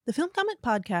The Film Comment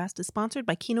podcast is sponsored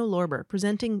by Kino Lorber,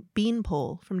 presenting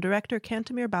Beanpole from director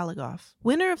Cantemir Balagov.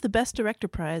 Winner of the Best Director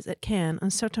Prize at Cannes Un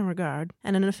Certain Regard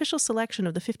and an official selection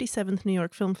of the 57th New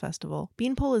York Film Festival,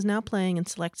 Beanpole is now playing in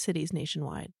select cities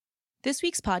nationwide. This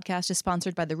week's podcast is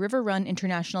sponsored by the River Run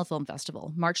International Film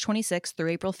Festival, March 26th through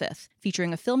April 5th,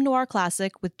 featuring a film noir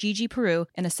classic with Gigi Peru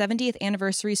and a 70th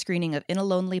anniversary screening of In a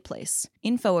Lonely Place.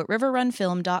 Info at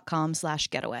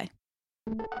riverrunfilm.com/getaway.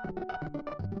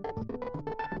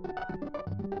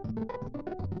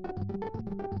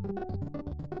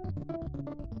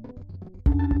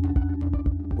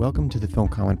 Welcome to the Film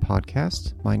Comment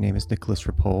podcast. My name is Nicholas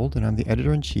Rapold, and I'm the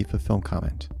editor-in-chief of Film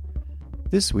Comment.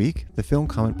 This week, the Film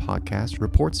Comment podcast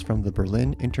reports from the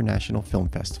Berlin International Film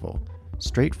Festival,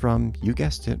 straight from, you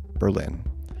guessed it, Berlin.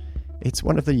 It's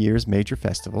one of the year's major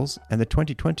festivals, and the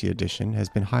 2020 edition has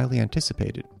been highly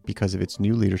anticipated because of its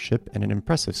new leadership and an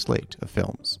impressive slate of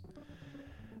films.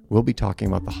 We'll be talking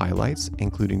about the highlights,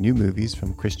 including new movies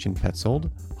from Christian Petzold,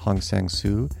 Hong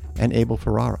Sang-soo, and Abel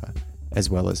Ferrara, as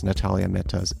well as Natalia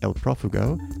Mehta's El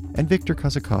Profugo and Victor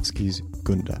Kosakovsky's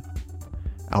Gunda.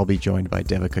 I'll be joined by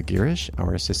Devika Girish,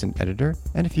 our assistant editor,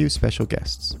 and a few special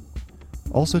guests.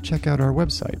 Also check out our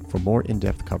website for more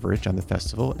in-depth coverage on the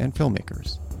festival and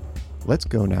filmmakers. Let's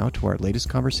go now to our latest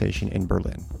conversation in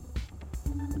Berlin.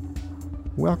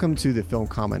 Welcome to the Film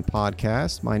Comment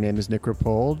podcast. My name is Nick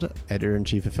Rapold,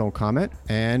 editor-in-chief of Film Comment,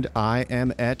 and I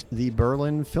am at the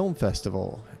Berlin Film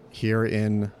Festival here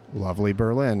in lovely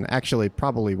Berlin. Actually,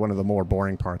 probably one of the more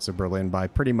boring parts of Berlin by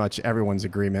pretty much everyone's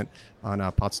agreement on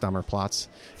Potsdamer Platz.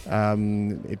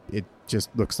 It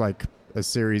just looks like a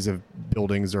series of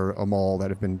buildings or a mall that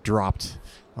have been dropped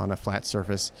on a flat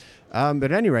surface. But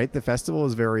at any rate, the festival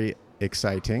is very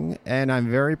exciting, and I'm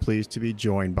very pleased to be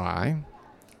joined by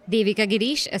Devika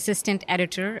Girish, assistant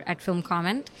editor at Film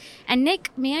Comment. And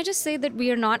Nick, may I just say that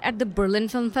we are not at the Berlin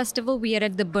Film Festival, we are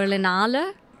at the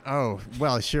Berlinale. Oh,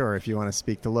 well, sure, if you want to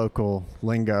speak the local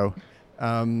lingo.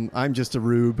 I'm just a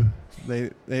rube. They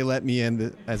let me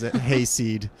in as a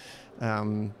hayseed.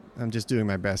 I'm just doing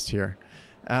my best here.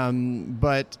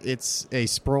 But it's a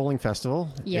sprawling festival.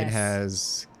 Yes. It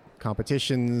has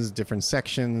competitions, different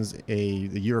sections.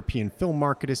 The European film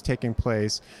market is taking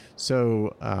place.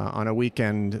 So on a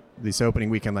weekend, this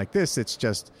opening weekend like this, it's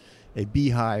just a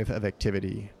beehive of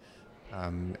activity.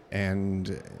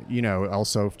 And, you know,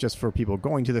 also just for people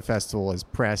going to the festival as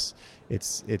press,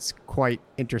 it's quite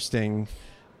interesting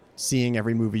seeing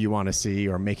every movie you want to see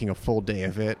or making a full day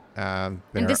of it. And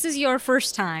this is your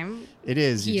first time. It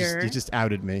is. Here. You just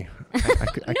outed me. I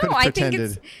could have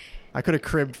pretended. I could have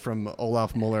cribbed from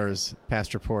Olaf Muller's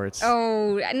past reports.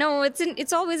 Oh, no,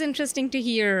 it's always interesting to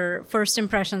hear first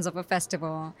impressions of a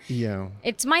festival. Yeah.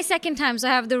 It's my second time, so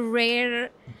I have the rare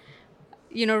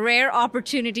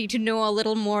opportunity to know a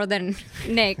little more than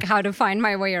Nick how to find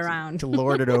my way around. To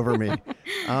lord it over me.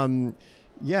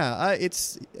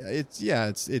 It's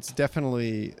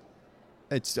definitely,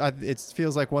 it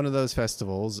feels like one of those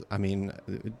festivals. I mean,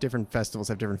 different festivals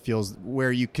have different feels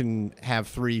where you can have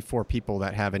 3-4 people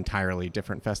that have entirely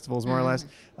different festivals, more or less.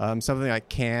 Something like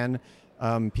Cannes,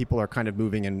 people are kind of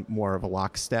moving in more of a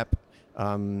lockstep,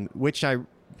 which I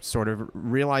sort of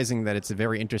realizing that it's a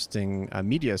very interesting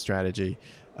media strategy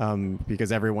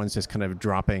because everyone's just kind of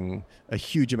dropping a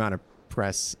huge amount of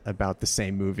press about the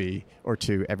same movie or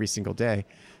two every single day.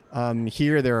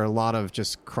 Here, there are a lot of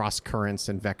just cross currents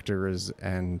and vectors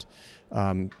and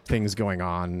things going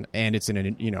on, and it's in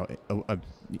an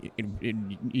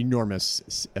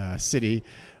enormous city.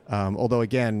 Although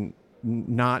again,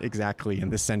 not exactly in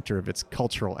the center of its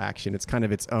cultural action. It's kind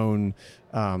of its own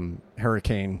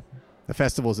hurricane. The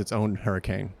festival is its own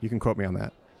hurricane. You can quote me on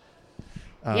that.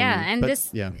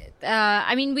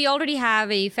 We already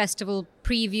have a festival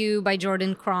preview by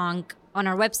Jordan Cronk on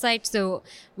our website, so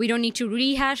we don't need to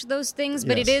rehash those things.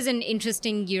 But It is an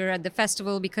interesting year at the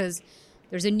festival because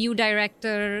there's a new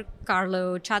director,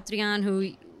 Carlo Chatrian,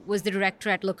 who was the director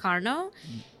at Locarno.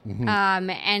 Mm-hmm.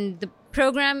 And the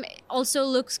program also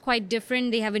looks quite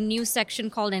different. They have a new section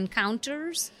called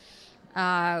Encounters,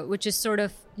 which is sort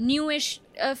of newish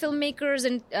filmmakers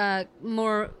and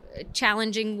more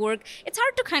challenging work. It's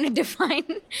hard to kind of define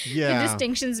the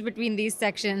distinctions between these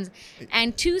sections.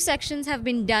 And 2 sections have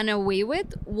been done away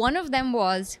with. One of them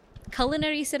was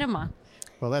culinary cinema.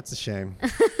 Well, that's a shame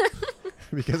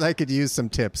because I could use some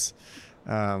tips.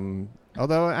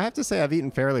 Although I have to say I've eaten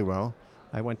fairly well.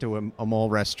 I went to a mall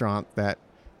restaurant that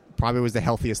probably was the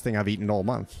healthiest thing I've eaten all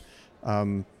month.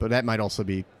 But that might also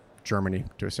be Germany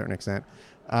to a certain extent.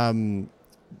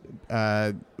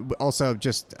 Also,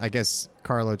 just I guess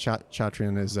Carlo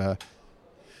Chatrian is a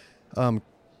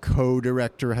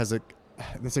co-director, has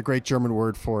there's a great German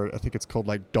word for it. I think it's called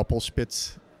like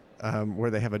Doppelspitz, where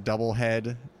they have a double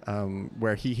head,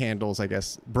 where he handles, I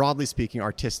guess, broadly speaking,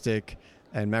 artistic,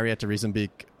 and Marietta Riesenbeek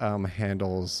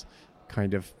handles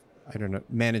kind of, I don't know,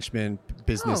 management,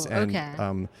 business,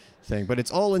 thing. But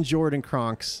it's all in Jordan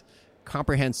Kronk's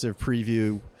comprehensive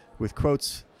preview with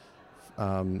quotes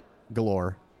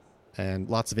galore and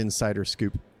lots of insider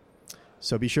scoop.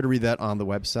 So be sure to read that on the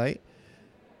website.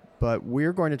 But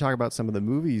we're going to talk about some of the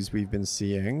movies we've been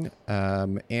seeing.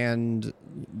 And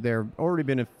there have already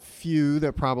been a few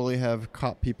that probably have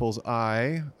caught people's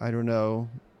eye. I don't know.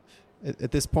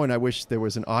 At this point, I wish there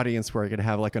was an audience where I could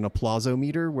have like an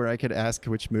applausometer where I could ask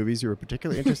which movies you were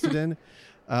particularly interested in.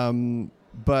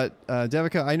 But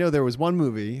Devika, I know there was one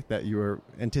movie that you were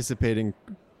anticipating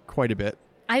quite a bit.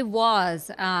 I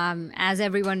was. As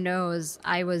everyone knows,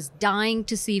 I was dying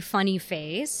to see Funny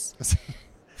Face.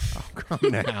 Oh,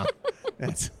 come now.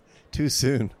 That's too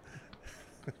soon.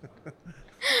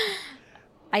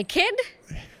 I kid,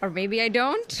 or maybe I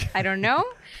don't. I don't know.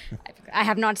 I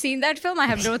have not seen that film. I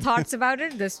have no thoughts about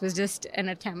it. This was just an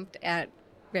attempt at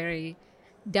very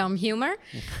dumb humor.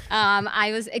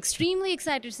 I was extremely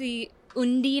excited to see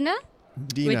Undine,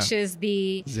 which is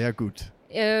the Sehr gut.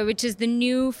 Which is the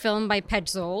new film by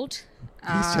Petzold.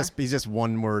 He's just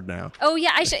one word now. Oh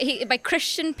yeah, by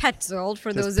Christian Petzold.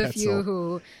 For Just those of Petzold. you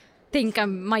who think I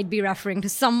might be referring to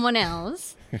someone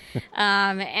else,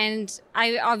 and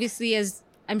I obviously, as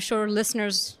I'm sure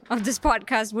listeners of this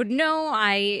podcast would know,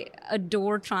 I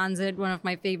adore Transit, one of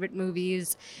my favorite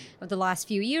movies of the last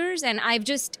few years, and I've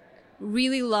just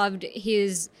really loved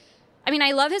his. I mean,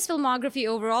 I love his filmography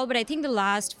overall, but I think the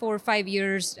last 4 or 5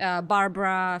 years,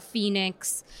 Barbara,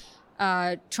 Phoenix,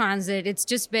 Transit, it's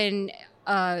just been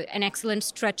an excellent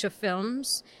stretch of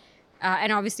films.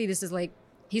 And obviously this is like,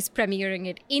 he's premiering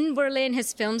it in Berlin.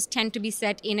 His films tend to be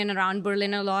set in and around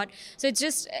Berlin a lot. So it's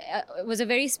just, it was a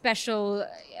very special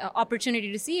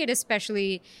opportunity to see it,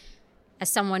 especially as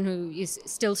someone who is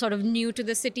still sort of new to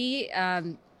the city,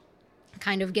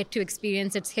 kind of get to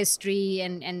experience its history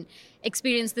and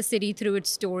experience the city through its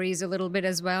stories a little bit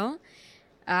as well.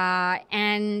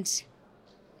 And,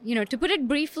 you know, to put it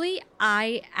briefly,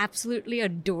 I absolutely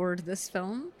adored this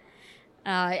film.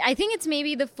 I think it's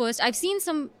maybe the first, I've seen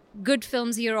some good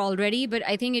films here already, but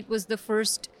I think it was the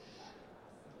first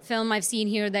film I've seen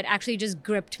here that actually just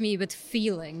gripped me with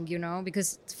feeling, you know,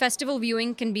 because festival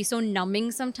viewing can be so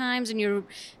numbing sometimes and you're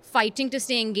fighting to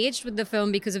stay engaged with the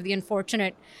film because of the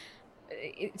unfortunate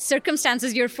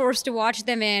circumstances you're forced to watch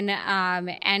them in.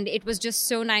 And it was just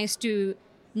so nice to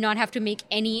not have to make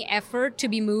any effort to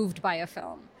be moved by a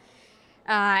film.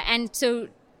 And so,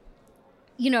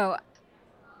 you know,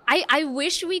 I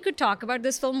wish we could talk about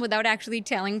this film without actually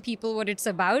telling people what it's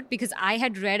about, because I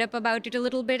had read up about it a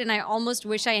little bit and I almost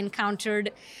wish I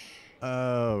encountered,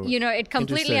 you know, it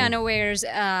completely unawares.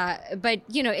 But,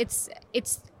 you know, it's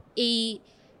a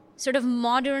sort of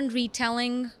modern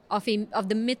retelling of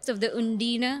the myths of the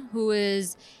Undine, who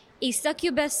is a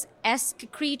succubus-esque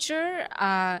creature.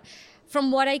 From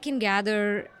what I can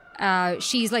gather,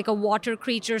 she's like a water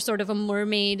creature, sort of a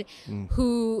mermaid,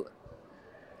 who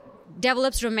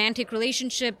develops romantic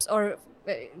relationships or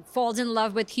falls in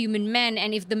love with human men,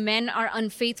 and if the men are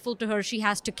unfaithful to her, she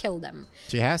has to kill them.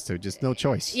 She has to, just no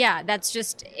choice. Yeah, that's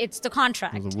just, it's the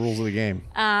contract. The rules of the game.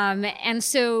 And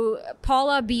so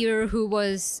Paula Beer, who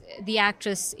was the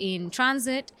actress in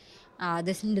Transit,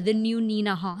 the new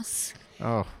Nina Haas,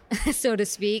 so to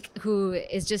speak, who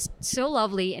is just so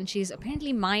lovely, and she's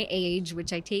apparently my age,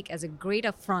 which I take as a great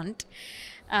affront.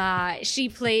 She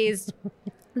plays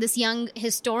this young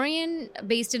historian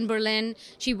based in Berlin.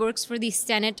 She works for the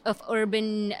Senate of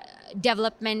Urban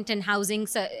Development and Housing.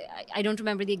 So I don't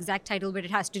remember the exact title, but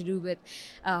it has to do with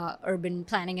urban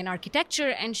planning and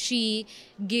architecture. And she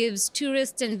gives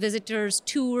tourists and visitors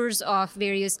tours of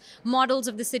various models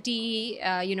of the city,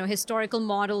 you know, historical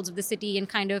models of the city, and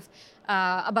kind of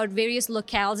about various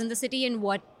locales in the city and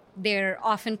what their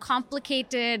often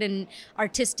complicated and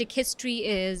artistic history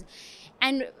is.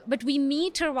 But we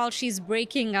meet her while she's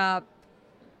breaking up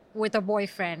with a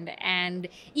boyfriend. And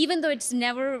even though it's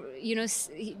never, you know,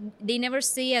 they never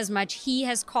say as much, he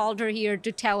has called her here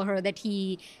to tell her that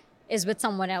he is with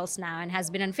someone else now and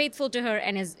has been unfaithful to her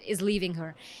and is leaving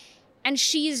her. And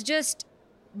she's just,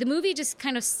 the movie just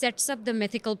kind of sets up the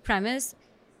mythical premise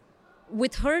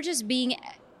with her just being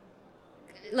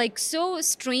like so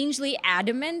strangely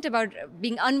adamant about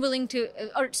being unwilling to,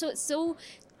 or so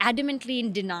adamantly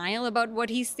in denial about what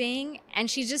he's saying.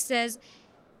 And she just says,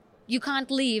 you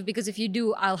can't leave, because if you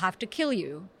do, I'll have to kill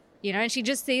you. You know, and she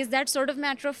just says that sort of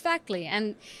matter-of-factly.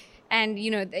 And And,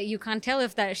 you can't tell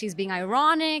if that she's being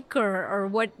ironic or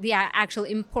what the actual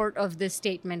import of this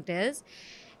statement is.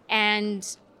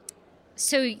 And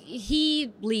so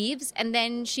he leaves, and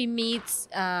then she meets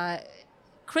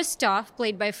Christoph,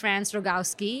 played by Franz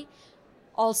Rogowski.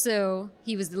 Also,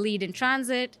 he was the lead in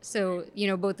Transit. So,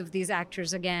 both of these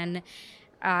actors again.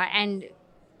 And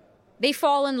they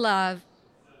fall in love.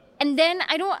 And then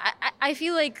I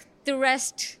feel like the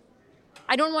rest,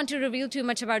 I don't want to reveal too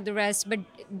much about the rest, but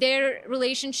their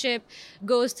relationship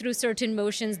goes through certain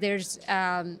motions. There's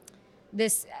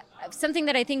this something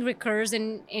that I think recurs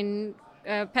in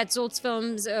Petzolds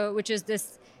films, which is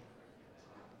this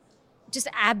just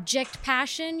abject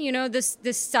passion,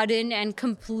 this sudden and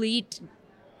complete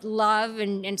love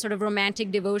and sort of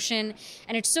romantic devotion.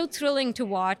 And it's so thrilling to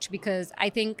watch because I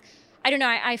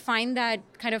find that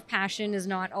kind of passion is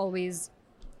not always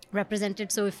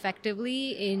represented so effectively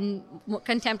in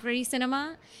contemporary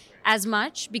cinema as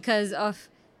much because of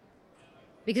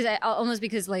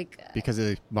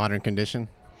the modern condition.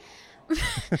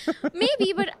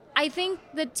 Maybe, but I think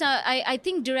that I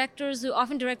think directors who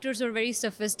are very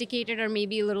sophisticated are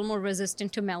maybe a little more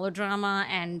resistant to melodrama,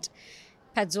 and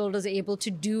Petzold is able to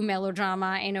do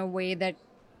melodrama in a way that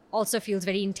also feels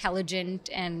very intelligent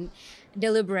and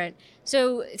deliberate.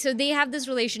 So they have this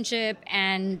relationship,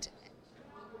 and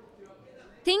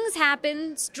things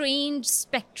happen, strange,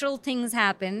 spectral things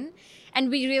happen, and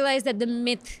we realize that the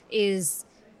myth is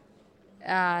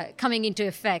coming into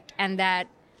effect, and that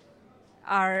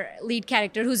our lead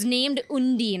character, who's named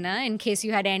Undina, in case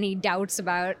you had any doubts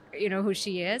about who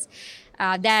she is,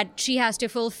 that she has to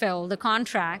fulfill the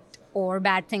contract or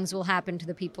bad things will happen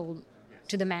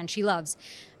to the man she loves.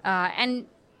 And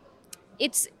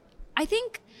it's, I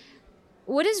think,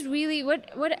 what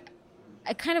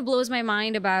kind of blows my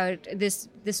mind about this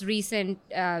recent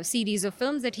series of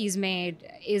films that he's made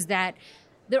is that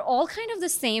they're all kind of the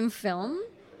same film,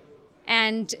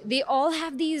 and they all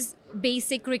have these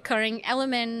basic recurring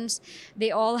elements.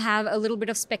 They all have a little bit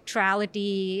of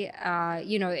spectrality.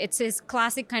 It's this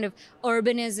classic kind of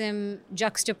urbanism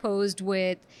juxtaposed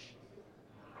with,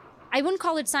 I wouldn't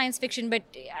call it science fiction, but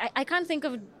I can't think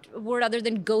of a word other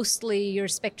than ghostly or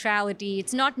spectrality.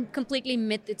 It's not completely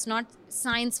myth. It's not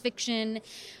science fiction.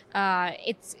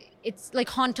 It's like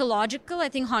hauntological. I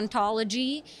think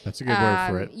hauntology. That's a good word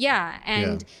for it. Yeah.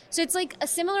 And so it's like a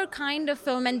similar kind of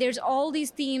film. And there's all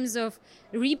these themes of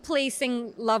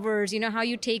replacing lovers, how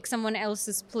you take someone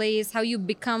else's place, how you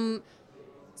become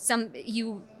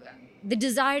the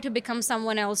desire to become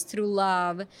someone else through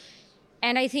love.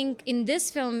 And I think in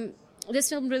this film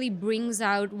really brings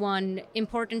out one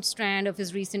important strand of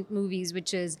his recent movies,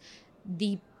 which is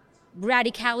the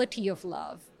radicality of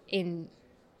love in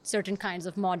certain kinds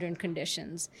of modern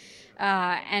conditions.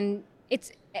 And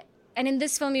in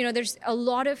this film, there's a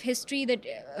lot of history that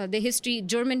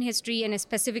German history, and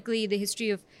specifically the history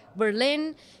of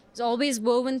Berlin, is always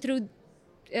woven through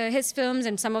his films,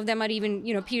 and some of them are even,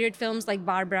 period films like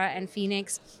Barbara and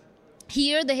Phoenix.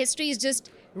 Here, the history is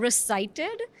just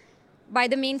recited by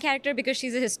the main character because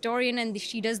she's a historian and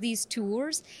she does these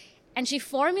tours, and she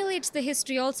formulates the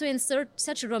history also in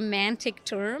such romantic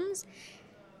terms,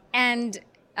 and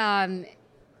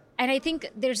I think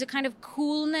there's a kind of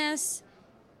coolness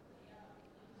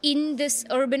in this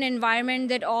urban environment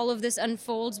that all of this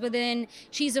unfolds within.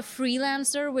 She's a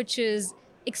freelancer, which is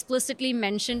explicitly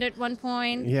mentioned at one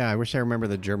point. Yeah, I wish I remember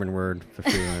the German word for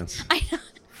freelance. I know.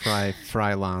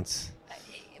 Freilance.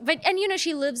 And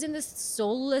she lives in this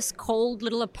soulless, cold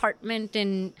little apartment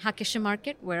in Hackische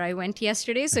Market, where I went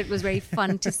yesterday, so it was very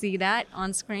fun to see that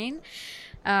on screen.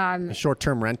 A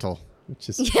short-term rental, which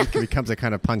it becomes a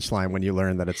kind of punchline when you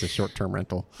learn that it's a short-term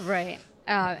rental. Right.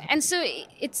 And so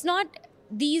it's not,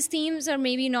 these themes are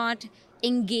maybe not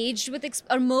engaged with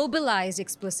or mobilized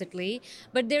explicitly,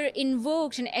 but they're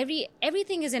invoked, and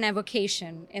everything is an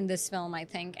evocation in this film, I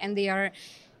think, and they are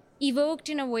evoked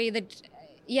in a way that,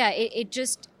 it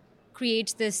just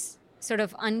creates this sort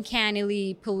of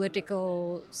uncannily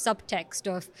political subtext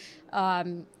of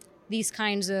these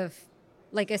kinds of,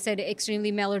 like I said,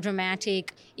 extremely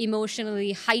melodramatic,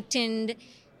 emotionally heightened,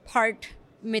 part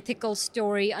mythical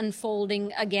story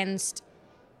unfolding against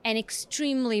an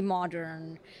extremely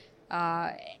modern,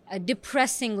 a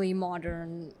depressingly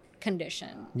modern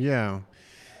condition. Yeah.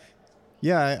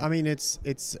 I mean, it's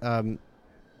the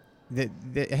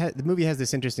movie has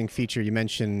this interesting feature. You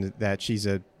mentioned that she's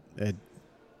a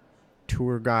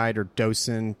tour guide or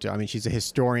docent. I mean, she's a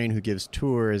historian who gives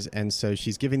tours, and so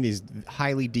she's giving these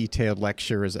highly detailed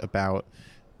lectures about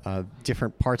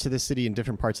different parts of the city and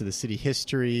different parts of the city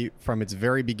history from its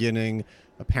very beginning.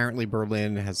 Apparently,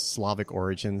 Berlin has Slavic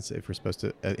origins, if we're supposed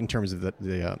to, in terms of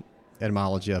the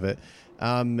etymology of it,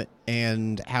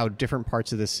 and how different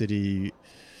parts of the city.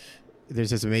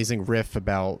 There's this amazing riff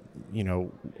about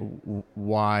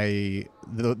why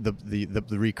the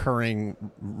recurring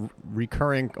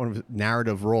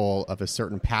narrative role of a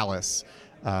certain palace,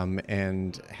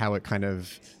 and how it kind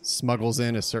of smuggles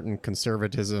in a certain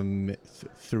conservatism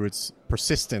through its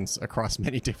persistence across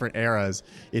many different eras,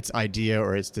 its idea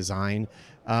or its design.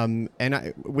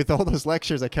 With all those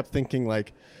lectures, I kept thinking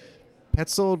like,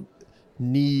 Petzold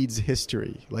needs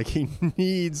history. Like, he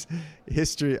needs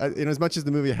history. As much as the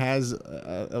movie has,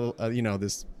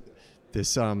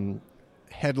 this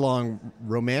headlong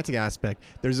romantic aspect,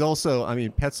 there's also,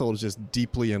 Petzold is just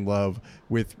deeply in love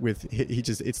with he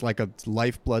just, it's like a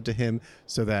lifeblood to him,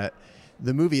 so that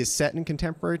the movie is set in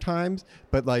contemporary times,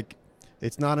 but like,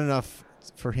 it's not enough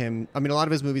for him. A lot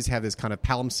of his movies have this kind of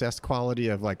palimpsest quality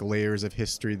of like layers of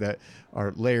history that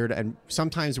are layered, and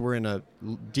sometimes we're in a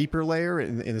deeper layer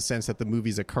in the sense that the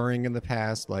movie's occurring in the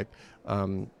past, like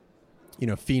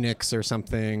Phoenix or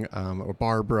something, or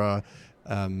Barbara,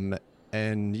 and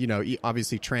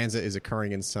obviously Transit is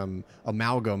occurring in some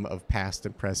amalgam of past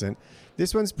and present.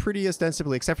 This one's pretty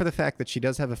ostensibly, except for the fact that she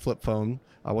does have a flip phone.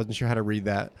 I wasn't sure how to read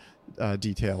that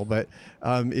detail, but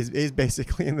is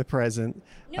basically in the present.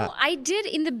 No, I did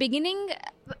in the beginning,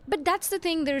 but that's the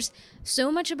thing. There's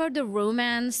so much about the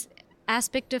romance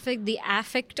aspect of it. The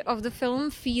affect of the film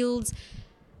feels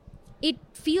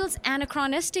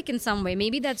anachronistic in some way.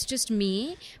 Maybe that's just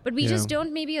me, but we just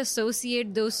don't maybe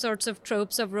associate those sorts of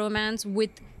tropes of romance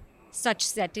with such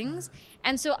settings.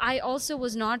 And so I also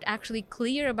was not actually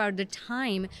clear about the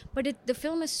time, but the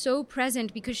film is so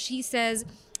present because she says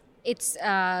it's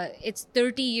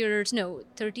 30 or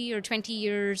 20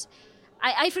 years.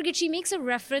 I forget, she makes a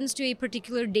reference to a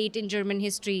particular date in German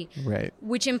history, right,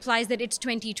 which implies that it's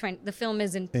 2020. The film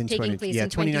isn't taking place in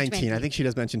 2019. I think she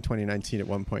does mention 2019 at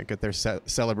one point, because they're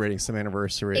celebrating some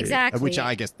anniversary. Exactly. Which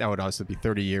I guess that would also be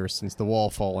 30 years since the wall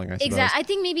falling, I suppose. Exactly. I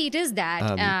think maybe it is that.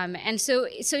 And so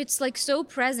it's like so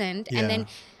present. Yeah. And then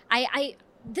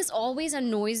this always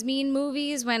annoys me in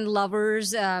movies when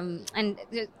lovers, and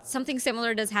something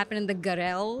similar does happen in the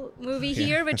Garel movie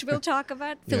here, which we'll talk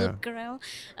about, Philip Garel.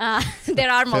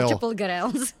 There are multiple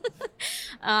Garels.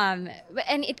 And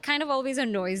it kind of always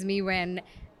annoys me when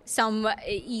some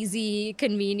easy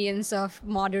convenience of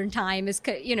modern time is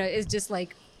just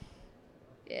like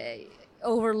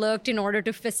overlooked in order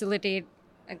to facilitate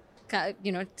a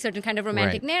certain kind of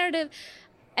romantic narrative.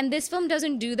 And this film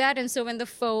doesn't do that. And so when the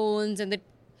phones and the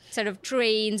sort of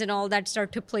trains and all that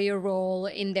start to play a role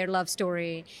in their love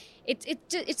story,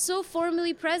 it's so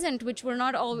formally present, which we're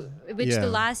not all,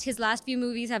 his last few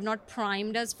movies have not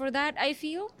primed us for that, I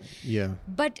feel. Yeah.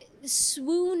 But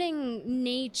swooning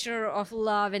nature of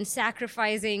love and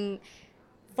sacrificing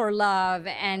for love,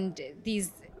 and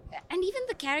even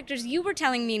the characters. You were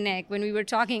telling me, Nick, when we were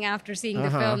talking after seeing the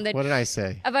film, that what did I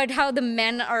say about how the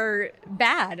men are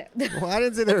bad? Well, I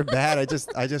didn't say they were bad. I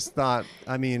just thought.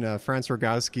 Franz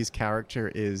Rogowski's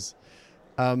character is.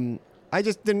 I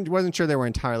just wasn't sure they were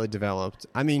entirely developed.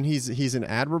 He's an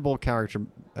admirable character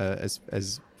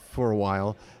as for a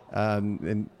while,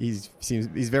 and he's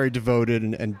very devoted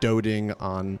and doting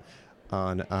on.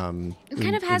 It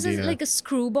kind of has a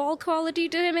screwball quality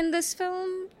to him in this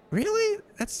film. Really?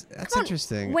 That's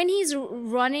interesting. When he's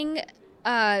running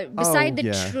beside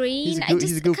the train,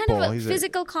 he's a goofball. Kind of a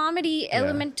physical comedy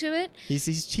element to it.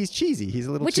 He's cheesy. He's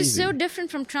a little which cheesy. Is so different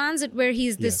from Transit, where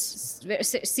he's this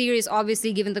serious,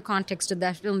 obviously given the context of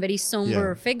that film, very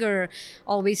somber figure,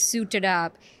 always suited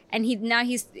up. And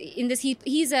he's in this.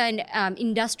 He's an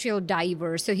industrial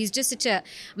diver, so he's just such a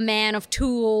man of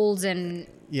tools and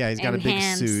he's got a big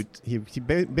hands. suit. He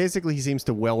basically seems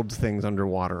to weld things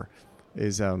underwater.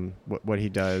 Is what he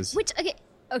does. Which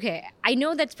okay, I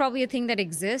know that's probably a thing that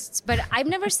exists, but I've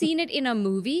never seen it in a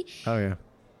movie. Oh yeah.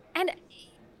 And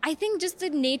I think just the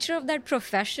nature of that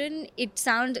profession, it's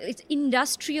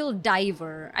industrial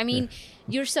diver.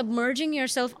 You're submerging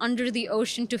yourself under the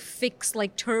ocean to fix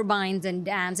like turbines and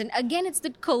dams. And again, it's the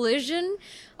collision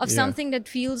of something that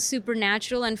feels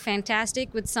supernatural and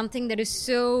fantastic with something that is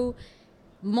so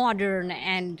modern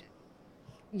and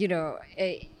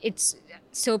it's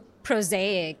so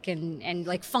prosaic and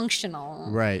like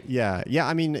functional. Right. Yeah.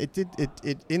 Yeah.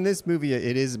 It in this movie,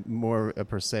 it is more a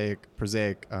prosaic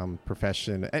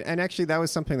profession. And actually, that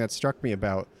was something that struck me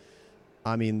about.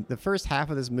 The first half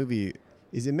of this movie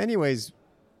is in many ways,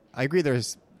 I agree.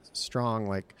 There's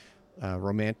strong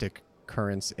romantic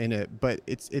currents in it, but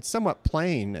it's somewhat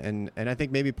plain. And I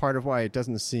think maybe part of why it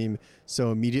doesn't seem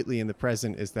so immediately in the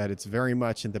present is that it's very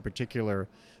much in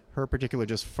her particular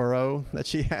just furrow that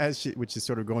she has, which is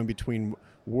sort of going between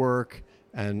work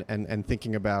and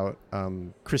thinking about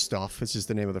Christoph, which is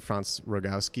the name of the Franz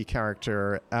Rogowski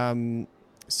character.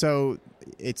 So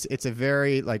it's a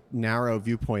very like narrow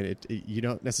viewpoint. You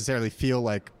don't necessarily feel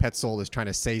like Petzold is trying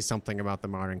to say something about the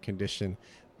modern condition,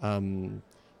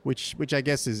 which I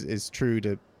guess is true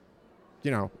to,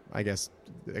 I guess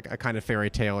a kind of fairy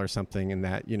tale or something, in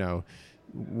that,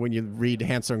 when you read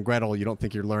Hansel and Gretel, you don't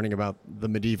think you're learning about the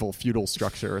medieval feudal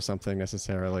structure or something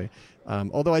necessarily.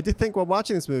 Although I did think while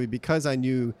watching this movie, because I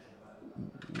knew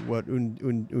what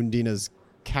Undina's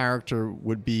character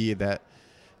would be, that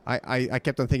I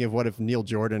kept on thinking of what if Neil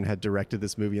Jordan had directed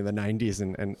this movie in the 90s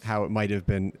and how it might have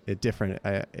been different.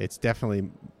 It's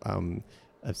definitely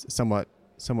somewhat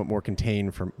more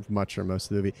contained for much or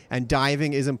most of the movie. And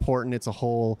diving is important. It's a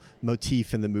whole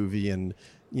motif in the movie, and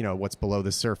what's below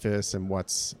the surface and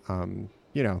what's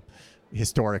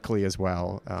historically as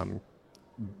well,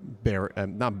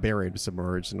 not buried,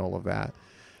 submerged, and all of that.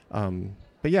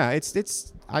 But yeah,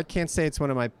 it's I can't say it's one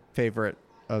of my favorite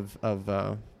of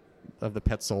the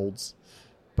Petzolds,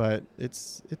 but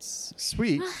it's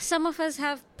sweet. Some of us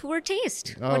have poor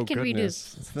taste. Oh, what can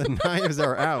goodness. we do? The knives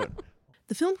are out.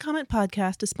 The Film Comment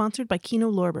podcast is sponsored by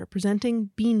Kino Lorber,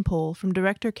 presenting Beanpole from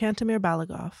director Cantemir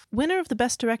Balagov. Winner of the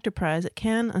Best Director Prize at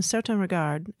Cannes Un Certain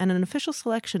Regard and an official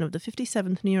selection of the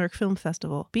 57th New York Film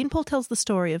Festival, Beanpole tells the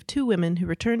story of two women who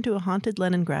return to a haunted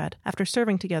Leningrad after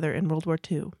serving together in World War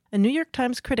II. A New York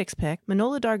Times critics pick,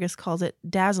 Manola Dargis calls it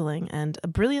dazzling and a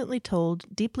brilliantly told,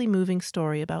 deeply moving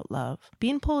story about love.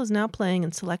 Beanpole is now playing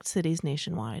in select cities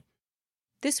nationwide.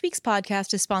 This week's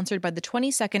podcast is sponsored by the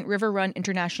 22nd River Run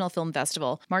International Film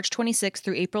Festival, March 26th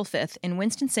through April 5th in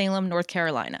Winston-Salem, North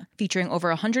Carolina, featuring over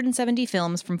 170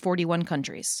 films from 41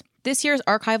 countries. This year's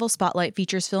archival spotlight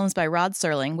features films by Rod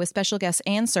Serling, with special guest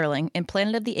Anne Serling and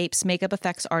Planet of the Apes makeup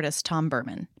effects artist Tom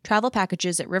Berman. Travel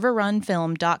packages at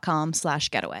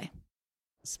riverrunfilm.com/getaway.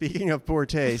 Speaking of poor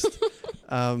taste,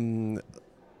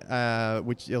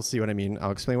 which you'll see what I mean.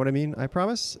 I'll explain what I mean, I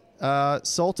promise.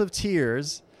 Salt of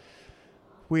Tears,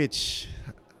 which,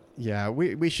 yeah,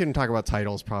 we shouldn't talk about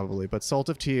titles probably, but Salt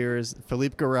of Tears,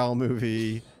 Philippe Garrel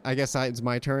movie. I guess it's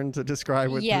my turn to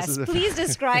describe what this is. Yes, please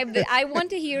describe it. I want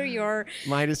to hear your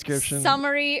my description,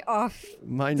 summary of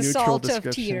my the neutral Salt description.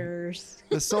 of Tears.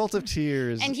 The Salt of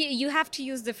Tears. And you have to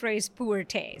use the phrase poor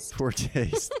taste. Poor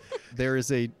taste. There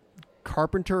is a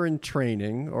carpenter in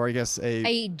training, or I guess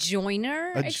a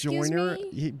joiner. Excuse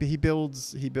me? He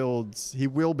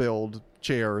will build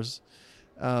chairs.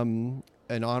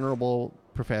 An honorable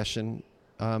profession,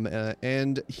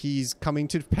 and he's coming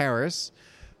to Paris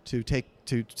to take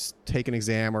an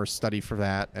exam or study for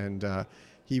that, and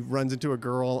he runs into a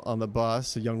girl on the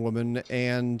bus, a young woman,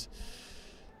 and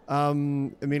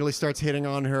immediately starts hitting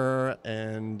on her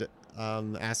and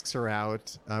asks her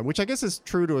out, which I guess is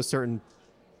true to a certain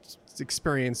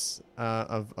experience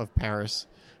of Paris.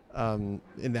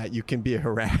 In that you can be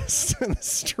harassed in the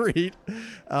street.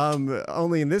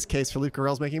 Only in this case, Philippe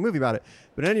Garrel's making a movie about it.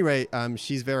 But anyway,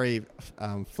 she's very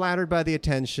flattered by the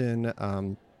attention.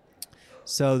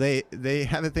 So they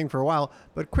have a thing for a while.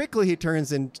 But quickly he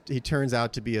turns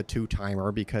out to be a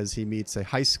two-timer, because he meets a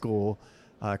high school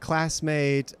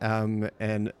classmate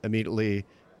and immediately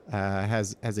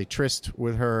has a tryst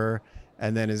with her,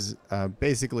 and then is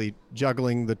basically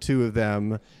juggling the two of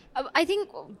them. I think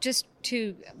just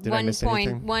to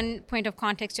one point of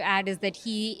context to add is that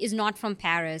he is not from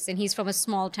Paris, and he's from a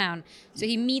small town. So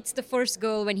he meets the first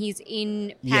girl when he's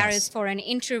in Paris for an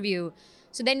interview.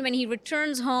 So then when he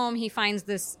returns home, he finds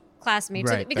this classmate.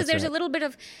 Right, so because there's a little bit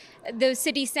of the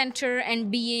city center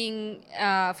and being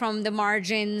from the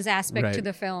margins aspect to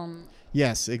the film.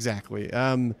 Yes, exactly.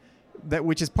 That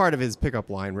which is part of his pickup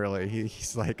line, really.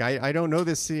 He's like, I don't know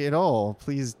this city at all.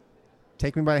 Please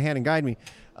take me by the hand and guide me.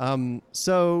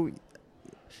 So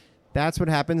that's what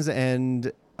happens,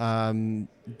 and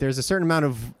there's a certain amount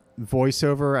of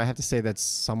voiceover, I have to say, that's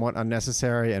somewhat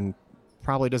unnecessary and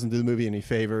probably doesn't do the movie any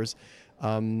favors.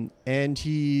 And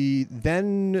he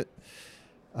then,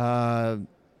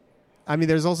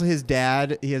 there's also his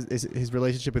dad. He has his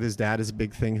relationship with his dad is a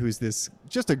big thing, who's this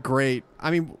just a great,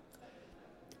 I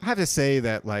have to say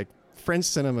that, like, French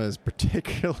cinema is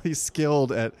particularly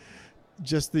skilled at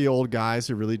just the old guys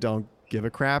who really don't give a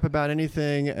crap about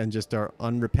anything and just are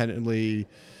unrepentantly,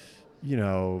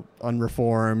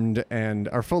 unreformed and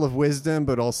are full of wisdom,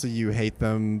 but also you hate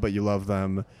them, but you love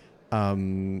them.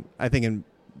 I think in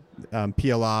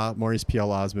Maurice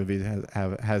Pialat's movie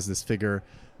has this figure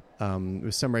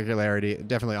with some regularity.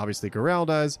 Definitely, obviously, Garrel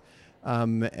does.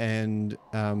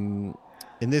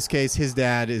 In this case, his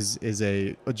dad is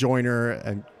a joiner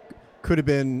and could have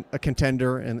been a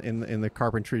contender in the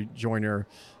carpentry joiner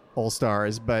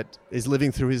All-Stars, but is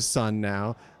living through his son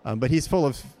now. But he's full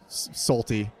of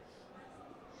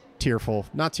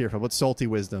not tearful, but salty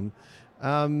wisdom.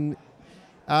 And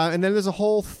then there's a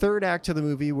whole third act to the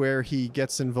movie where he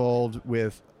gets involved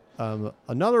with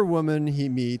another woman he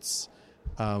meets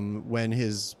when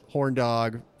his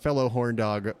fellow horn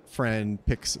dog friend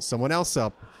picks someone else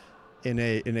up in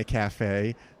a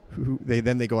cafe.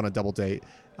 They go on a double date.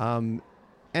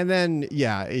 And then,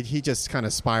 he just kind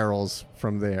of spirals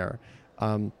from there.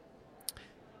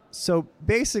 So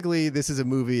basically, this is a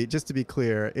movie, just to be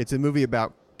clear, it's a movie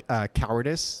about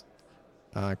cowardice,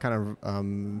 kind of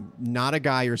not a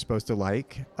guy you're supposed to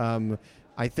like.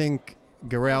 I think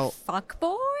Garel...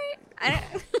 Fuckboy?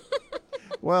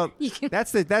 Well,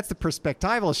 that's the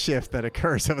perspectival shift that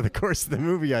occurs over the course of the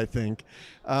movie, I think.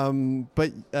 I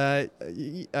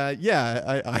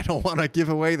don't want to give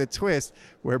away the twist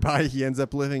whereby he ends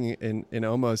up living in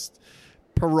almost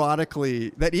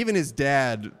parodically, that even his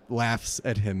dad laughs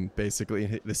at him,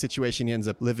 basically. The situation, he ends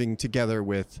up living together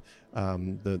with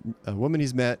the woman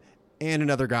he's met and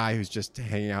another guy who's just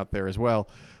hanging out there as well.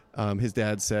 His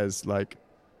dad says, like,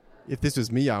 if this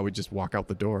was me, I would just walk out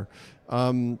the door.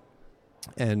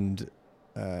 It's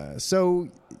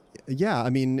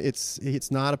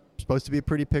not supposed to be a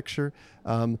pretty picture.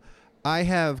 I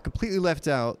have completely left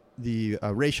out the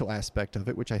racial aspect of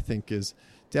it, which I think is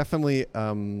definitely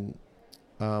part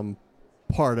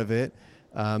of it.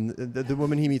 The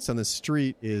woman he meets on the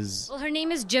street is... Well, her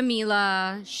name is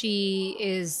Jamila.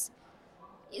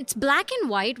 It's black and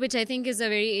white, which I think is a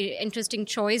very interesting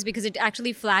choice because it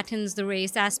actually flattens the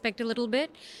race aspect a little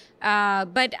bit.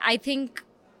 But I think...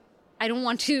 I don't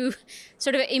want to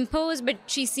sort of impose, but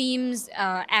she seems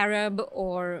Arab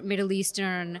or Middle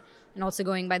Eastern, and also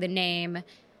going by the name,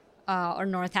 or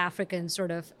North African sort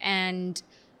of. And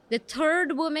the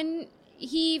third woman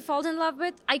he falls in love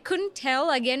with, I couldn't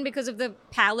tell, again, because of the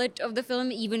palette of the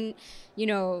film, even,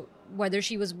 whether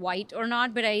she was white or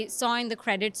not. But I saw in the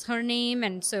credits her name,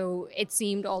 and so it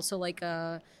seemed also like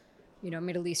a,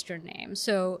 Middle Eastern name.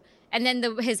 So, and then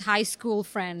his high school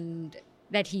friend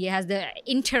that he has the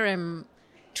interim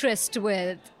tryst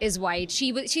with is white.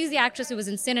 She's the actress who was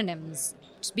in Synonyms.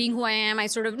 Just being who I am, I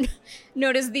sort of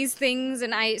noticed these things,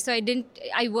 and I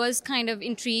was kind of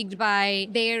intrigued by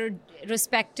their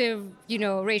respective,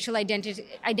 racial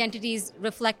identities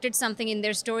reflected something in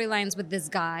their storylines with this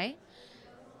guy.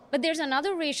 But there's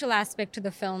another racial aspect to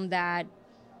the film that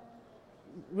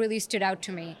really stood out to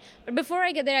me. But before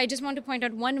I get there, I just want to point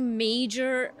out one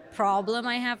major problem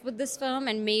I have with this film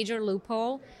and major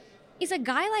loophole is a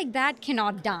guy like that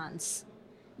cannot dance.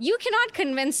 You cannot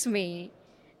convince me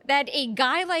that a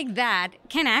guy like that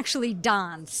can actually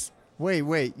dance.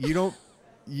 Wait, you don't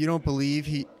believe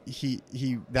he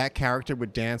that character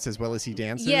would dance as well as he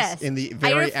dances? Yes. In the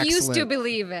very I refuse to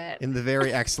believe it. In the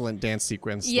very excellent dance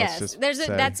sequence. Yes.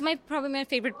 That's probably my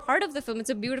favorite part of the film. It's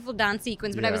a beautiful dance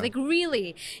sequence, but I was like,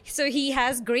 really? So he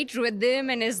has great rhythm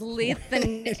and is lithe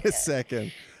and... Wait a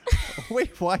second.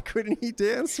 Wait, why couldn't he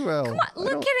dance well? Come on,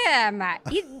 look at him.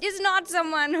 He is not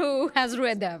someone who has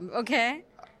rhythm, okay?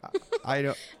 I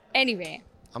don't... Anyway.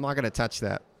 I'm not going to touch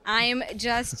that. I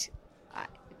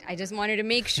just wanted to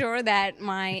make sure that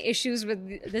my issues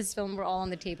with this film were all on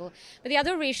the table. But the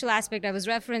other racial aspect I was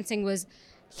referencing was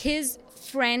his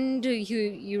friend who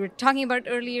you were talking about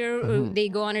earlier. Mm-hmm. They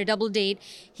go on a double date.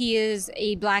 He is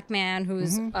a black man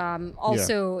who's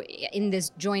also in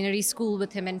this joinery school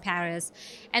with him in Paris.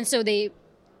 And so they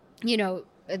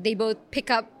both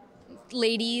pick up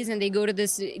ladies and they go to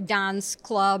this dance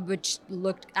club, which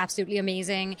looked absolutely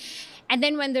amazing. And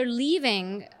then when they're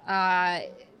leaving...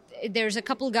 there's a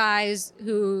couple guys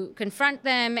who confront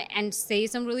them and say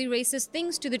some really racist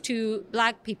things to the two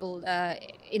black people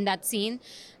in that scene.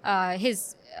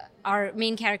 Our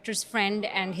main character's friend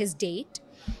and his date.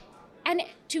 And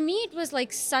to me, it was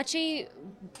like such a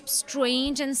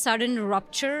strange and sudden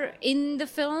rupture in the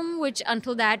film, which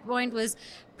until that point was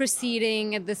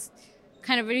proceeding at this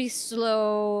kind of very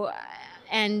slow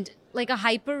and like a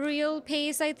hyper-real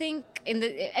pace, I think. And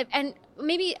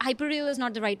maybe hyper-real is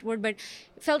not the right word, but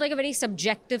it felt like a very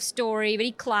subjective story,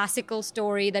 very classical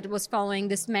story that was following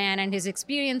this man and his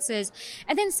experiences.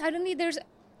 And then suddenly there's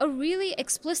a really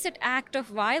explicit act of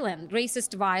violence,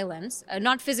 racist violence,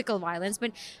 not physical violence,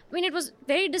 but I mean, it was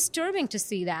very disturbing to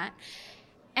see that.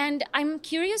 And I'm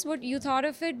curious what you thought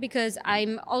of it, because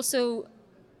I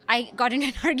got in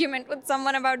an argument with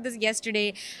someone about this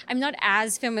yesterday. I'm not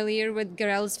as familiar with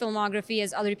Garel's filmography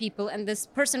as other people, and this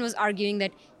person was arguing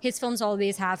that his films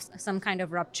always have some kind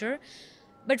of rupture.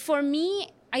 But for me,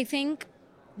 I think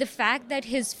the fact that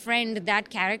his friend, that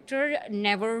character,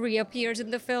 never reappears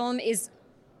in the film is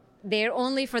there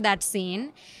only for that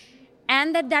scene.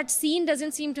 And that scene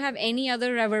doesn't seem to have any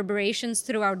other reverberations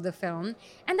throughout the film.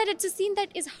 And that it's a scene that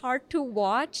is hard to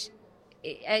watch,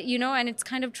 and it's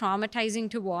kind of traumatizing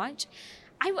to watch.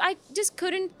 I just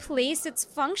couldn't place its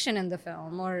function in the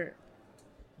film. Or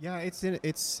yeah, it's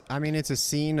a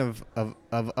scene of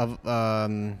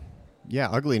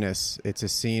ugliness. It's a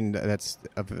scene that's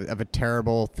of a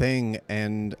terrible thing,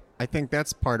 and I think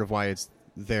that's part of why it's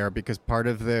there, because part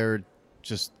of their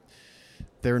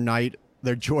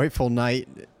joyful night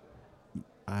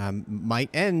might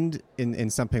end in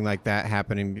something like that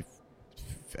happening,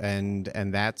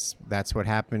 and that's what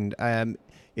happened.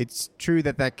 It's true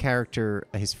that character,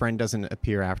 his friend, doesn't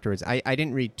appear afterwards. I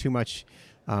didn't read too much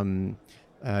into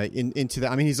that.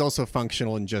 I mean, he's also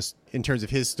functional in terms of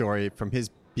his story, from his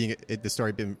being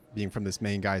from this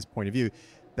main guy's point of view,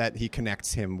 that he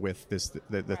connects him with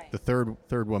the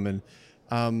third woman.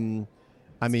 I mean,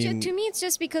 to me, it's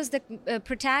just because the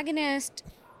protagonist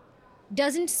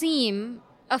doesn't seem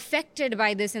affected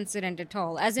by this incident at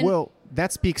all.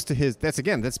 That speaks to his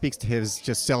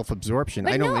just self-absorption.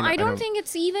 But I don't think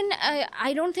it's even.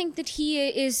 I don't think that he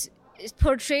is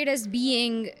portrayed as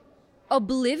being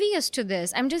oblivious to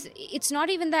this. It's not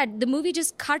even that. The movie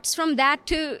just cuts from that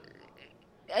to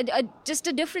just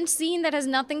a different scene that has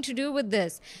nothing to do with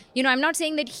this. I'm not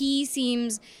saying that he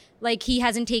seems like he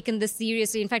hasn't taken this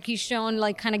seriously. In fact, he's shown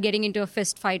like kind of getting into a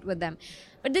fist fight with them.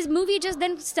 But this movie just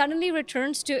then suddenly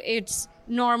returns to its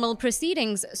normal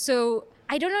proceedings. So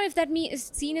I don't know if that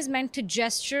scene is meant to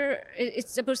gesture.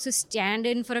 It's supposed to stand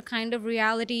in for a kind of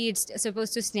reality. It's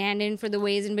supposed to stand in for the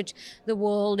ways in which the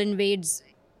world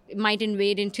might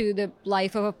invade into the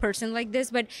life of a person like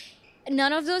this. But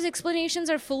none of those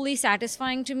explanations are fully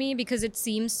satisfying to me, because it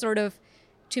seems sort of,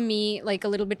 to me, like a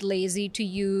little bit lazy to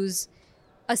use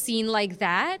a scene like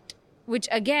that, which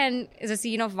again is a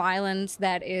scene of violence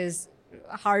that is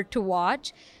hard to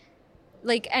watch,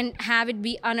 and have it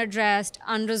be unaddressed,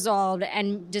 unresolved,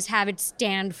 and just have it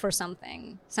stand for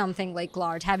something like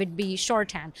large, have it be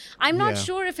shorthand. I'm not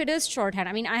sure if it is shorthand.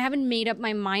 I mean, I haven't made up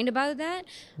my mind about that,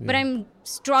 but I'm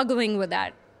struggling with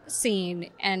that scene,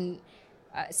 and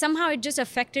somehow it just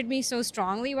affected me so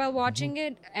strongly while watching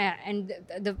it, and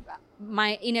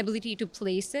my inability to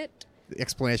place it. The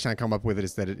explanation I come up with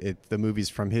is that the movie's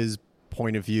from his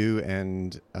point of view,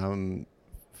 and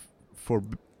for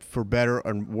better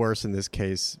and worse in this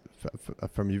case,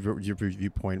 from your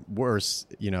viewpoint, worse,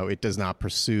 it does not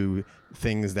pursue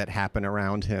things that happen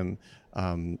around him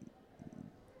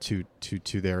to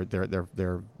their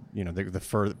to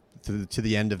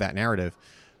the end of that narrative.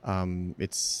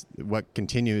 It's what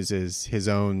continues is his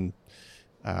own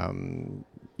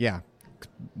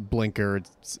blinkered,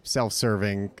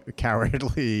 self-serving,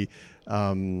 cowardly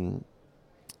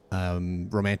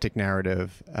romantic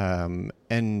narrative, and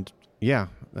I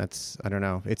don't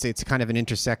know. It's kind of an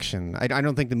intersection. I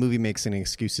don't think the movie makes any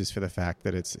excuses for the fact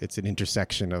that it's an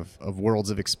intersection of worlds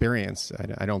of experience.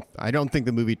 I don't think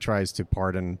the movie tries to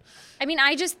pardon. I mean,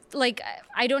 I just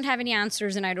I don't have any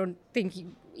answers, and I don't think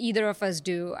either of us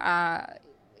do.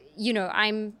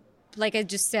 I'm, like I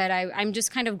just said, I'm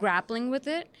just kind of grappling with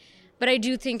it. But I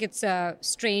do think it's a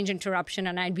strange interruption,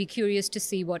 and I'd be curious to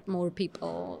see what more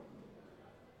people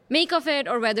make of it,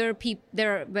 or whether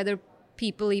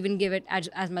people even give it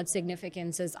as much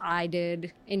significance as I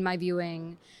did in my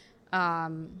viewing. I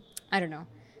don't know.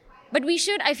 But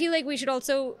I feel like we should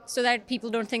also, so that people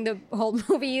don't think the whole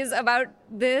movie is about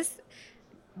this,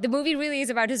 the movie really is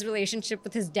about his relationship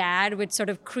with his dad, which sort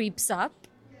of creeps up.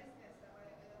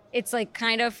 It's like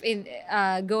kind of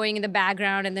going in the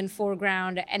background and then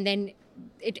foreground, and then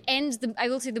it ends. I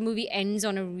will say the movie ends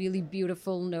on a really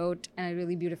beautiful note and a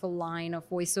really beautiful line of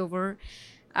voiceover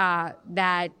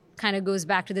that kind of goes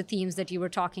back to the themes that you were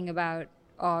talking about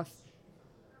of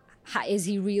how is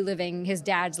he reliving his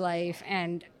dad's life,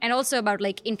 and also about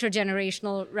like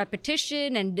intergenerational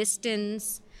repetition and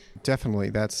distance. Definitely,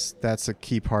 that's a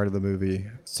key part of the movie.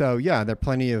 So there are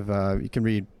plenty of you can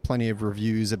read plenty of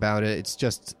reviews about it. It's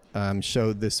just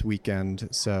showed this weekend,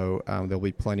 so there'll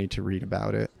be plenty to read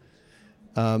about it.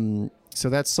 So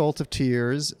that's Salt of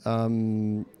Tears.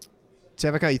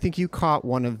 Devika, you think you caught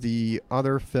one of the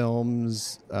other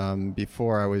films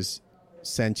before I was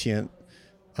sentient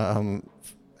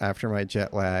after my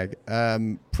jet lag?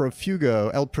 El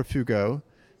Profugo,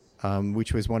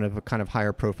 which was one of a kind of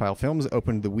higher profile films,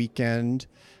 opened the weekend,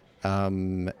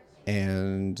 and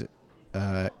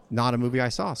not a movie I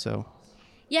saw. So,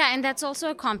 yeah, and that's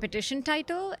also a competition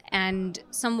title, and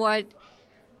somewhat.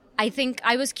 I think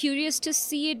I was curious to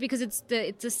see it because it's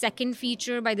the second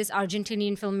feature by this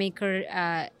Argentinian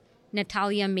filmmaker,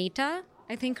 Natalia Meta,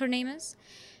 I think her name is.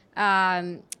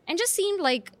 and just seemed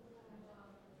like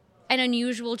an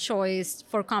unusual choice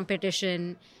for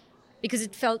competition because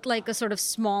it felt like a sort of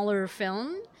smaller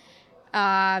film,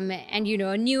 and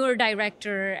a newer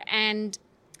director. And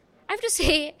I have to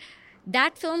say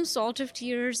that film, Salt of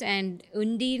Tears and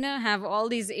Undina, have all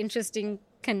these interesting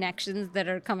connections that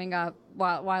are coming up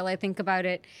while I think about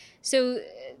it. So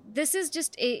this is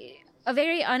just a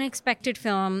very unexpected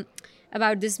film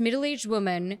about this middle-aged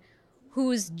woman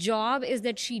whose job is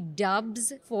that she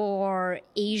dubs for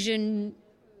Asian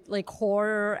like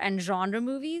horror and genre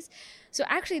movies. So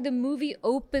actually the movie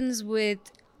opens with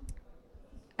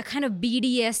a kind of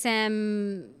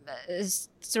BDSM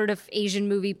sort of Asian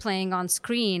movie playing on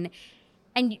screen.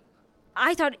 And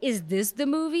I thought, is this the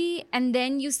movie? And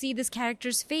then you see this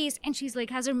character's face and she's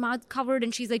like, has her mouth covered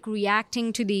and she's like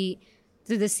reacting to the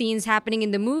scenes happening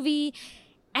in the movie.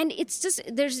 And it's just,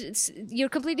 you're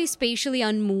completely spatially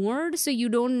unmoored. So you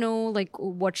don't know like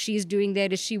what she's doing there.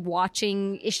 Is she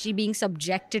watching? Is she being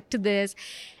subjected to this?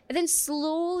 And then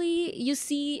slowly you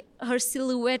see her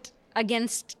silhouette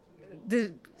against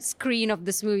the screen of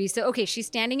this movie. So, okay, she's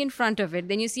standing in front of it.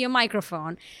 Then you see a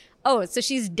microphone. Oh, so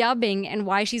she's dubbing, and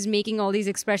why she's making all these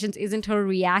expressions isn't her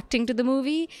reacting to the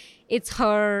movie. It's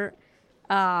her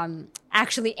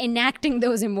actually enacting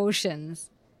those emotions.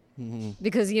 Mm-hmm.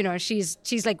 Because,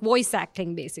 she's like voice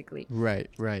acting, basically. Right.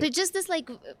 So just this like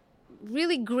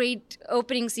really great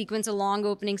opening sequence, a long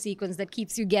opening sequence that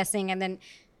keeps you guessing and then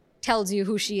tells you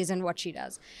who she is and what she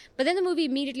does. But then the movie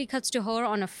immediately cuts to her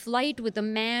on a flight with a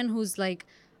man who's like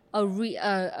a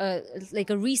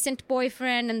recent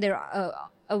boyfriend, and they're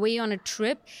away on a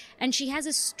trip, and she has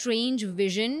a strange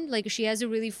vision. Like she has a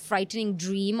really frightening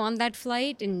dream on that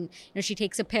flight, and she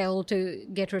takes a pill to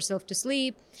get herself to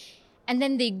sleep. And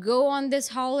then they go on this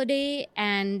holiday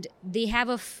and they have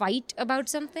a fight about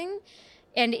something.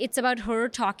 And it's about her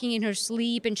talking in her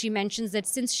sleep. And she mentions that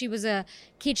since she was a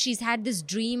kid, she's had this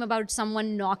dream about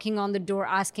someone knocking on the door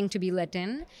asking to be let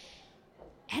in.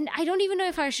 And I don't even know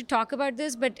if I should talk about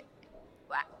this, but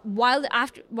while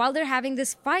they're having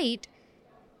this fight,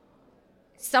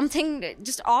 something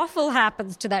just awful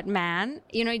happens to that man.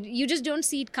 You just don't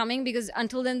see it coming, because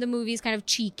until then the movie is kind of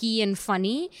cheeky and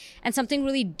funny, and something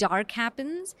really dark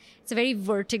happens. It's a very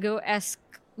Vertigo-esque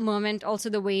moment, also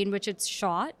the way in which it's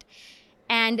shot.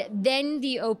 And then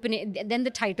then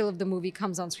the title of the movie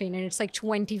comes on screen, and it's like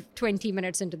 20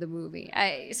 minutes into the movie.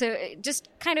 I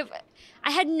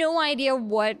had no idea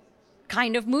what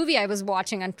kind of movie I was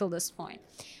watching until this point.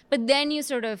 But then you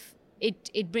sort of,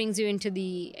 it brings you into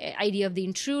the idea of the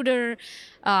intruder.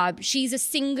 She's a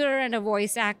singer and a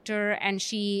voice actor, and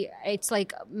it's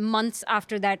like months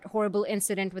after that horrible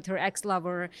incident with her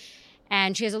ex-lover,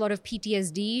 and she has a lot of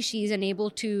PTSD. She's unable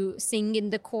to sing in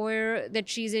the choir that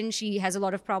she's in. She has a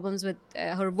lot of problems with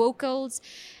her vocals,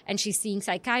 and she's seeing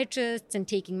psychiatrists and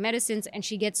taking medicines, and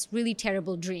she gets really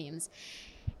terrible dreams.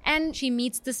 And she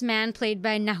meets this man played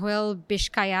by Nahuel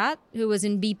Bishkayat, who was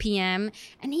in BPM.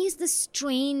 And he's this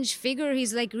strange figure.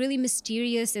 He's like really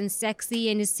mysterious and sexy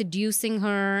and is seducing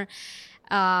her.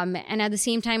 And at the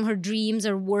same time, her dreams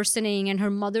are worsening, and her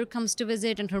mother comes to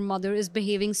visit, and her mother is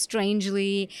behaving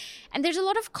strangely. And there's a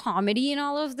lot of comedy in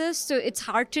all of this. So it's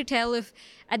hard to tell if,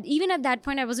 even at that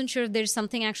point, I wasn't sure if there's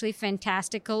something actually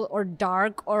fantastical or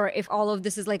dark, or if all of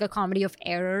this is like a comedy of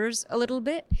errors a little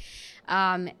bit.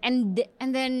 And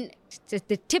then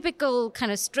the typical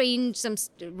kind of strange, some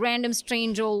random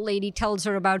strange old lady tells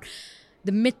her about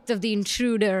the myth of the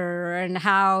intruder, and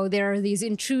how there are these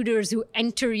intruders who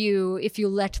enter you if you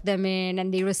let them in,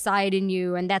 and they reside in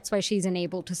you, and that's why she's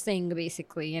unable to sing,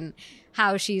 basically, and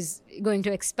how she's going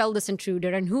to expel this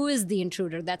intruder, and who is the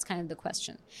intruder. That's kind of the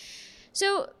question.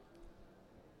 So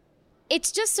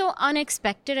it's just so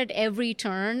unexpected at every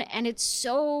turn, and it's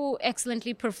so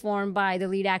excellently performed by the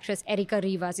lead actress, Erika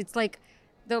Rivas. It's like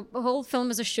the whole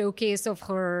film is a showcase of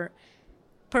her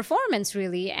performance,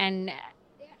 really. And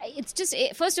it's just,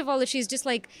 first of all, she's just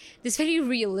like this very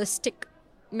realistic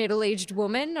middle-aged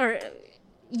woman, or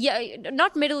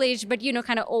not middle-aged, but,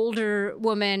 kind of older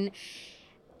woman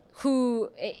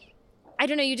who, I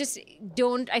don't know,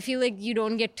 I feel like you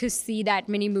don't get to see that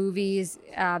many movies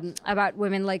about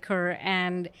women like her.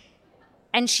 And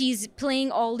she's playing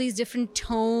all these different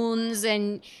tones,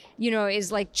 and,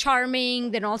 is like charming,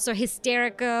 then also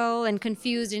hysterical and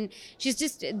confused. And she's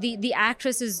just, the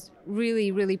actress is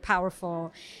really, really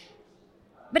powerful.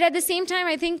 But at the same time,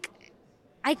 I think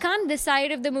I can't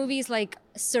decide if the movie is like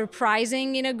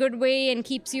surprising in a good way and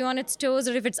keeps you on its toes,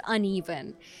 or if it's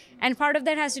uneven. And part of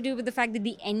that has to do with the fact that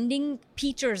the ending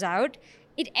peters out.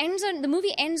 The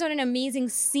movie ends on an amazing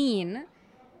scene.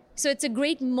 So it's a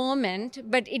great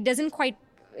moment, but it doesn't quite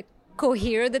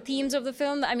cohere the themes of the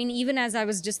film. I mean, even as I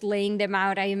was just laying them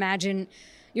out, I imagine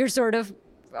you're sort of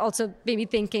also maybe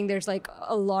thinking there's like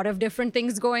a lot of different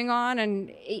things going on, and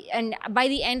by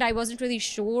the end I wasn't really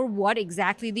sure what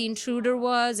exactly the intruder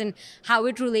was and how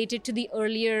it related to the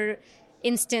earlier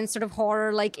instance, sort of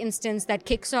horror-like instance that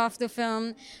kicks off the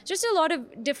film. Just a lot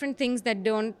of different things that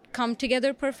don't come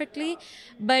together perfectly,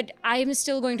 but I'm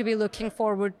still going to be looking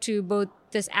forward to both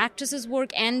this actress's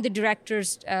work and the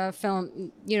director's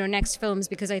film, next films,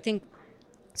 because I think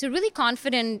it's a really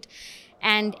confident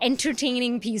and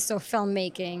entertaining piece of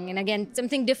filmmaking. And again,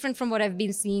 something different from what I've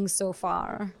been seeing so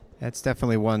far. That's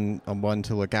definitely one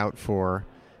to look out for.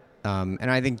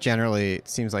 And I think generally it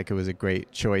seems like it was a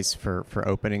great choice for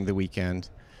opening the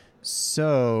weekend.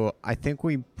 So I think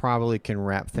we probably can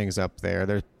wrap things up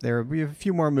there. There will be a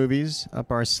few more movies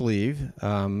up our sleeve,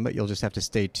 but you'll just have to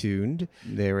stay tuned.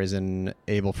 There is an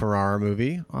Abel Ferrara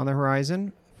movie on the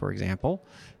horizon, for example.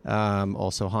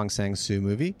 Also Hong Sang-soo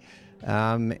movie.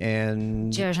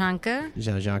 And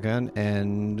Jajanka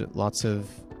and lots of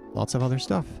other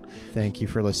stuff. Thank you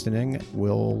for listening.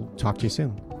 We'll talk to you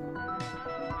soon.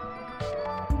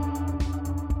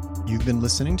 You've been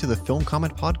listening to the Film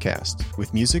Comment Podcast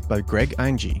with music by Greg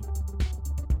Einge.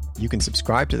 You can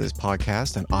subscribe to this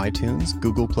podcast on iTunes,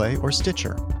 Google Play, or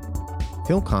Stitcher.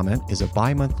 Film Comment is a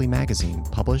bi-monthly magazine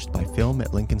published by Film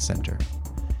at Lincoln Center.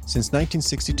 Since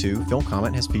 1962, Film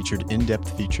Comment has featured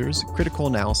in-depth features, critical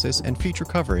analysis, and feature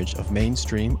coverage of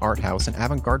mainstream, art house, and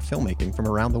avant-garde filmmaking from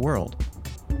around the world.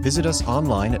 Visit us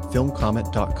online at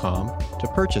filmcomment.com to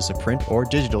purchase a print or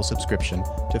digital subscription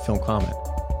to Film Comment,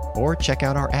 or check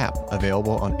out our app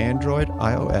available on Android,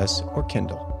 iOS, or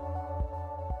Kindle.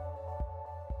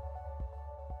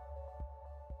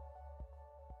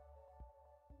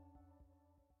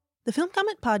 The Film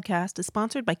Comment Podcast is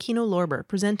sponsored by Kino Lorber,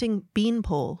 presenting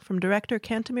Beanpole from director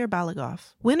Cantemir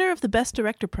Balagov. Winner of the Best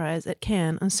Director Prize at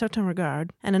Cannes Un Certain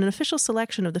Regard and an official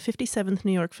selection of the 57th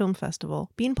New York Film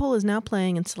Festival, Beanpole is now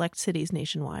playing in select cities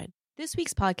nationwide. This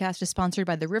week's podcast is sponsored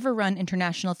by the River Run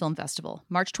International Film Festival,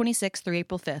 March 26th through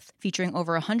April 5th, featuring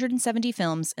over 170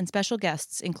 films and special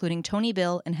guests including Tony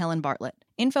Bill and Helen Bartlett.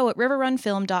 Info at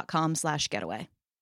riverrunfilm.com/getaway.